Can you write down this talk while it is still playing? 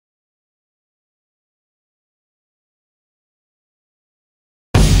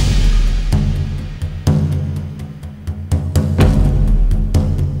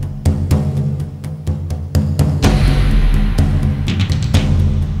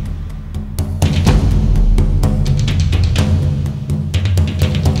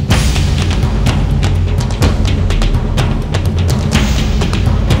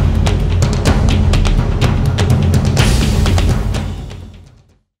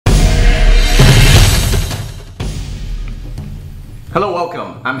Hello,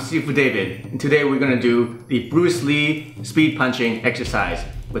 welcome. I'm Sifu David, and today we're going to do the Bruce Lee speed punching exercise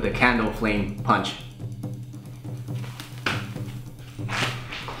with a candle flame punch.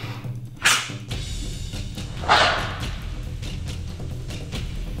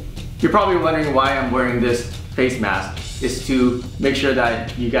 You're probably wondering why I'm wearing this face mask. It's to make sure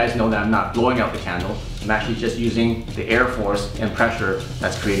that you guys know that I'm not blowing out the candle. I'm actually just using the air force and pressure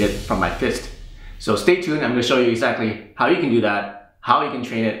that's created from my fist. So stay tuned, I'm going to show you exactly how you can do that, how you can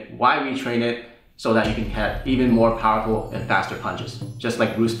train it, why we train it, so that you can have even more powerful and faster punches, just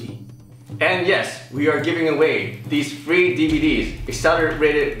like Bruce Lee. And yes, we are giving away these free DVDs,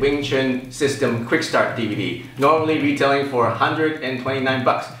 Accelerated Wing Chun System Quick Start DVD, normally retailing for 129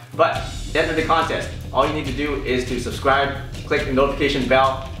 bucks. But enter the contest. All you need to do is to subscribe, click the notification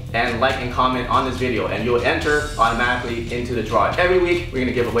bell, and like and comment on this video, and you'll enter automatically into the draw. Every week, we're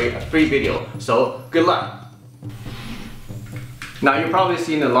gonna give away a free video, so good luck. Now, you've probably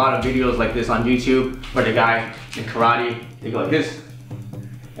seen a lot of videos like this on YouTube, where the guy in karate, they go like this,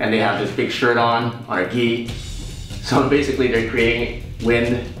 and they have this big shirt on a gi. So basically, they're creating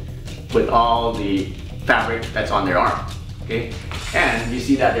wind with all the fabric that's on their arm, okay? And you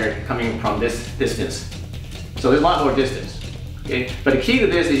see that they're coming from this distance. So there's a lot more distance, okay? But the key to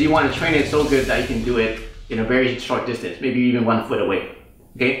this is you want to train it so good that you can do it in a very short distance, maybe even 1 foot away,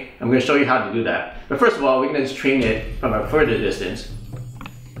 okay? I'm going to show you how to do that. But first of all, we're going to just train it from a further distance,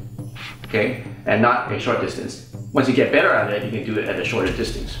 okay? And not a short distance. Once you get better at it, you can do it at a shorter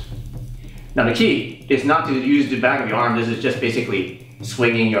distance. Now the key is not to use the back of your arm. This is just basically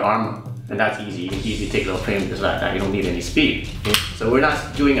swinging your arm, and that's easy. You can easily take a little frame just like that. You don't need any speed. Okay? So we're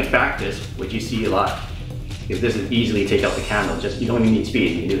not doing a back fist, which you see a lot. Because this is easily take out the candle. Just you don't even need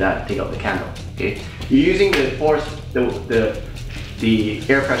speed. You can do that, take out the candle. Okay? You're using the force, the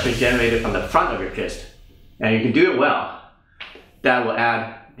air pressure generated from the front of your fist, and you can do it well. That will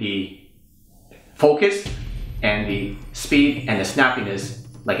add the focus and the speed and the snappiness,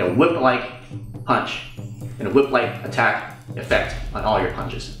 like a whip-like punch and a whip-like attack effect on all your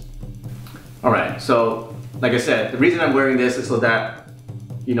punches. All right, so like I said, the reason I'm wearing this is so that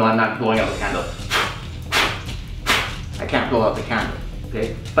you know I'm not blowing out the candle. I can't blow out the candle,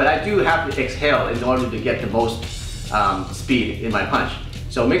 okay? But I do have to exhale in order to get the most speed in my punch.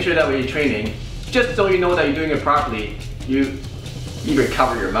 So make sure that when you're training, just so you know that you're doing it properly, you either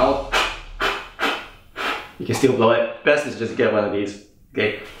cover your mouth. You can still blow it. Best is just get one of these,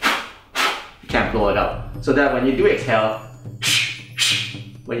 okay? You can't blow it out. So that when you do exhale,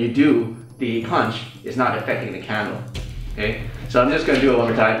 when you do the punch, it's not affecting the candle, okay? So I'm just gonna do it one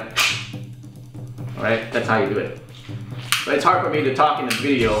more time. All right, that's how you do it. But it's hard for me to talk in the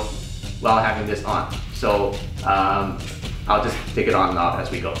video while having this on. So I'll just take it on and off as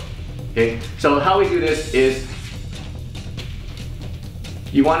we go, okay? So how we do this is,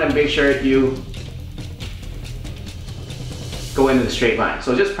 you wanna make sure you go into the straight line.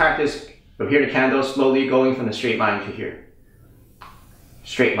 So just practice from here to candle, slowly going from the straight line to here.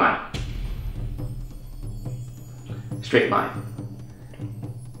 Straight line. Straight line.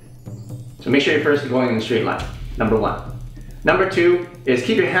 So make sure you're first going in the straight line, number one. Number two is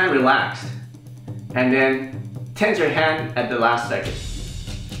keep your hand relaxed and then tense your hand at the last second.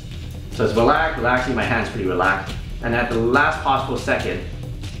 So it's relaxing, my hand's pretty relaxed. And at the last possible second,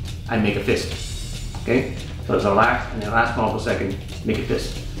 I make a fist, okay? So it's relaxed, and then the last possible second, make a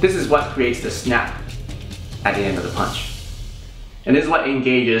fist. This is what creates the snap at the end of the punch. And this is what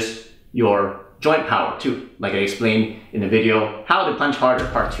engages your joint power too, like I explained in the video, How to Punch Harder,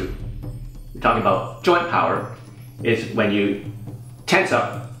 Part 2. We're talking about joint power is when you tense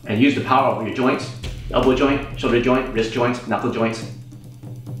up and use the power of your joints, elbow joint, shoulder joint, wrist joints, knuckle joints,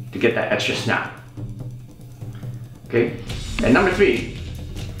 to get that extra snap. Okay? And number three,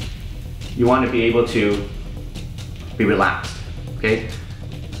 you want to be able to be relaxed, okay?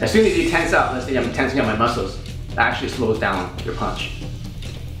 As soon as you tense up, let's say I'm tensing up my muscles, it actually slows down your punch.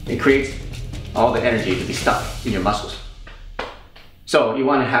 It creates all the energy to be stuck in your muscles. So you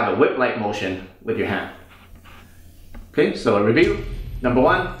want to have a whip-like motion with your hand. Okay, so a review. Number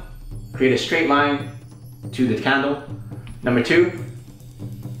one, create a straight line to the candle. Number two,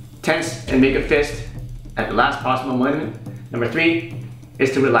 tense and make a fist at the last possible moment. Number three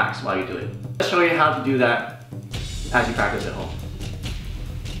is to relax while you do it. Let's show you how to do that as you practice at home.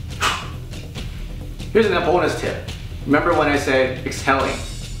 Here's an bonus tip. Remember when I said exhaling?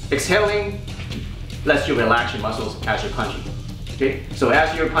 Exhaling lets you relax your muscles as you're punching. Okay? So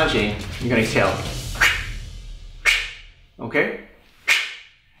as you're punching, you're gonna exhale. Okay?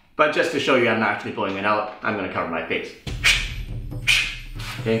 But just to show you I'm not actually blowing it out, I'm gonna cover my face.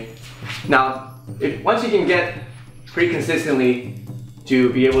 Okay? Now, once you can get pretty consistently to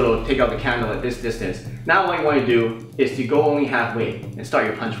be able to take out the candle at this distance. Now what you want to do is to go only halfway and start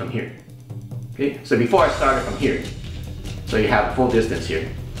your punch from here. Okay, so before I started from here, so you have full distance here.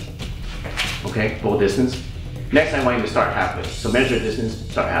 Okay, full distance. Next I want you to start halfway. So measure distance,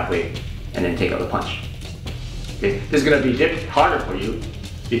 start halfway, and then take out the punch. Okay, this is going to be harder for you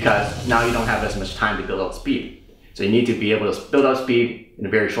because now you don't have as much time to build up speed. So you need to be able to build up speed in a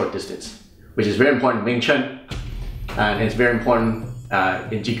very short distance, which is very important in Wing Chun, and it's very important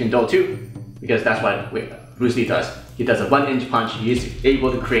in Jeet Kune Do too, because that's what Bruce Lee does. He does a 1-inch punch. He is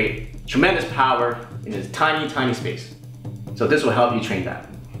able to create tremendous power in a tiny, tiny space. So this will help you train that.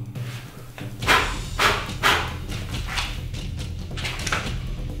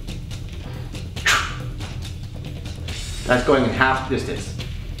 That's going in half distance.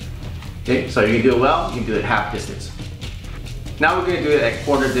 Okay, so you can do it well, you can do it half distance. Now we're going to do it at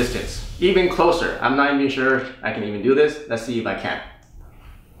quarter distance, even closer. I'm not even sure I can even do this. Let's see if I can.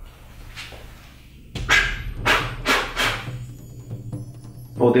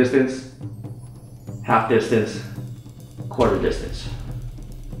 Full distance, half distance, quarter distance.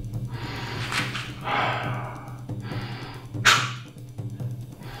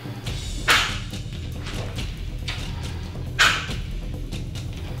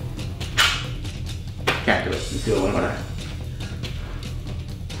 Can't do it. Let's do it one more time.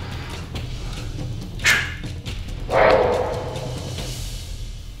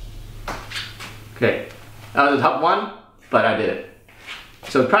 Okay, that was a tough one, but I did it.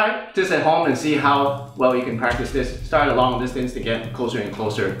 So practice at home and see how well you can practice this. Start a long distance to get closer and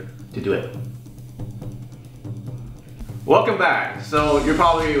closer to do it. Welcome back. So you're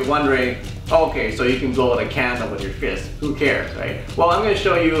probably wondering, okay, so you can blow a candle with your fist. Who cares, right? Well, I'm going to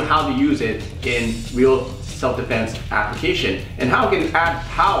show you how to use it in real self-defense application and how it can add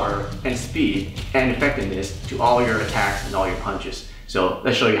power and speed and effectiveness to all your attacks and all your punches. So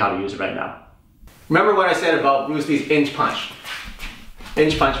let's show you how to use it right now. Remember what I said about Bruce Lee's inch punch?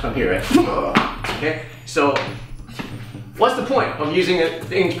 Inch punch from here, right? Okay, so what's the point of using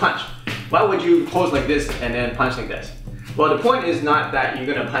the inch punch? Why would you pose like this and then punch like this? Well, the point is not that you're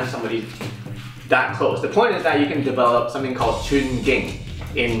going to punch somebody that close. The point is that you can develop something called chun ging.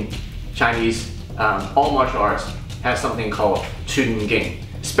 In Chinese, all martial arts has something called chun ging,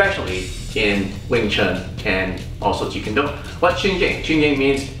 especially in Wing Chun and also Jeet Kune Do. What chun ging? Chun ging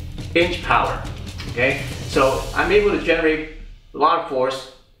means inch power. Okay, so I'm able to generate a lot of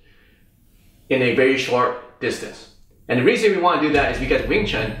force in a very short distance. And the reason we want to do that is because Wing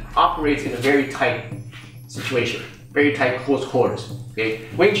Chun operates in a very tight situation, very tight close quarters. Okay,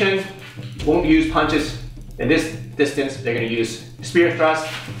 Wing Chun won't use punches in this distance. They're going to use spear thrusts,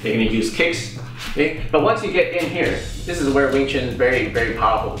 they're going to use kicks. Okay, but once you get in here, this is where Wing Chun is very, very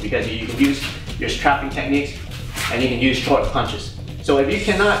powerful because you can use your trapping techniques and you can use short punches. So if you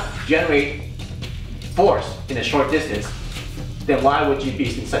cannot generate force in a short distance, then why would you be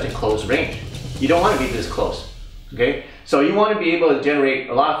in such a close range? You don't want to be this close, okay? So you want to be able to generate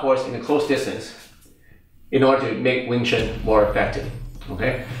a lot of force in a close distance in order to make Wing Chun more effective,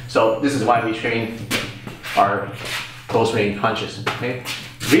 okay? So this is why we train our close range punches, okay?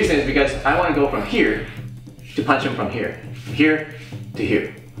 The reason is because I want to go from here to punch him from here to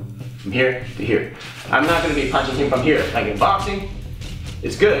here, from here to here. I'm not going to be punching him from here. Like in boxing,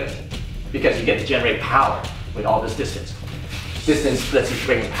 it's good because you get to generate power with all this distance. Distance lets you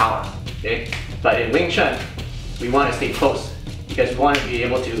bring power, okay? But in Wing Chun, we want to stay close because we want to be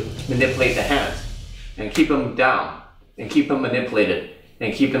able to manipulate the hands and keep them down and keep them manipulated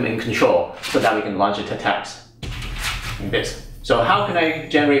and keep them in control so that we can launch into attacks like this. So how can I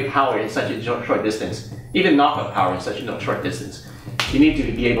generate power in such a short distance, even knockout power in such a short distance? You need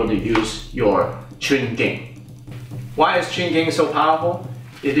to be able to use your chun ging. Why is chun ging so powerful?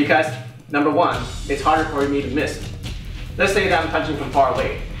 It's because, number one, it's harder for me to miss. Let's say that I'm punching from far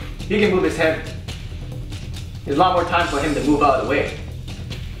away. He can move his head. There's a lot more time for him to move out of the way,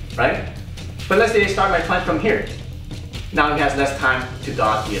 right? But let's say I start my punch from here. Now he has less time to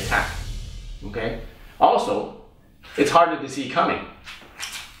dodge the attack, okay? Also, it's harder to see coming,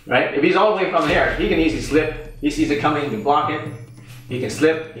 right? If he's all the way from here, he can easily slip. He sees it coming, he can block it. He can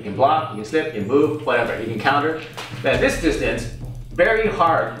slip, he can block, he can slip, he can move, whatever, he can counter. But at this distance, very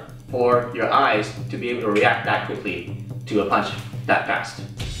hard for your eyes to be able to react that quickly to a punch that fast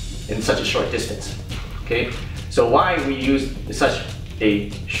in such a short distance, okay? So why we use such a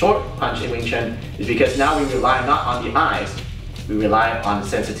short punch in Wing Chun is because now we rely not on the eyes, we rely on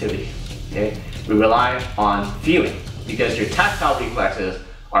sensitivity, okay? We rely on feeling because your tactile reflexes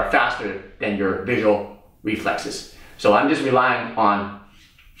are faster than your visual reflexes. So I'm just relying on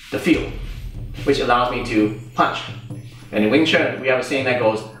the feel, which allows me to punch And in Wing Chun, we have a saying that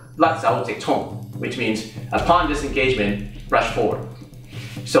goes, 辣手直冲, which means upon disengagement, rush forward.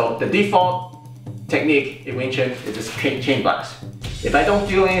 So the default technique in Wing Chun is this chain blast. If I don't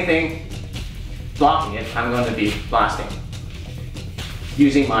feel anything blocking it, I'm going to be blasting,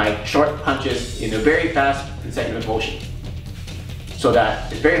 using my short punches in a very fast consecutive motion, so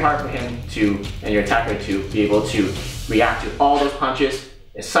that it's very hard for him to, and your attacker to, be able to react to all those punches.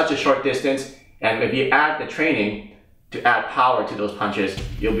 It's such a short distance, and if you add the training to add power to those punches,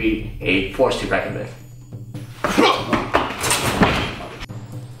 you'll be a force to reckon with.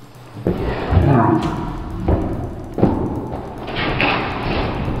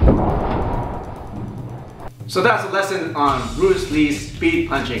 So that's a lesson on Bruce Lee's speed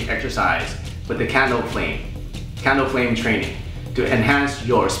punching exercise with the candle flame training to enhance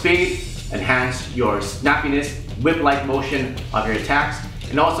your speed, enhance your snappiness, whip-like motion of your attacks,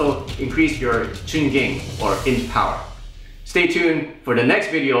 and also increase your chun ging or inch power. Stay tuned for the next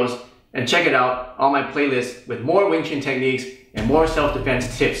videos and check it out on my playlist with more Wing Chun techniques and more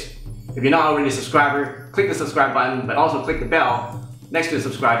self-defense tips. If you're not already a subscriber, click the subscribe button, but also click the bell next to the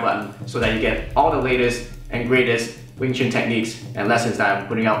subscribe button so that you get all the latest and greatest Wing Chun techniques and lessons that I'm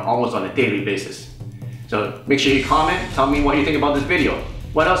putting out almost on a daily basis. So make sure you comment, tell me what you think about this video.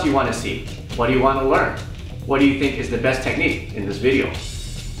 What else you want to see? What do you want to learn? What do you think is the best technique in this video?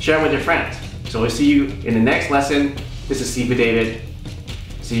 Share with your friends. So we'll see you in the next lesson. This is Steve David.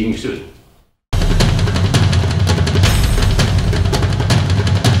 See you soon.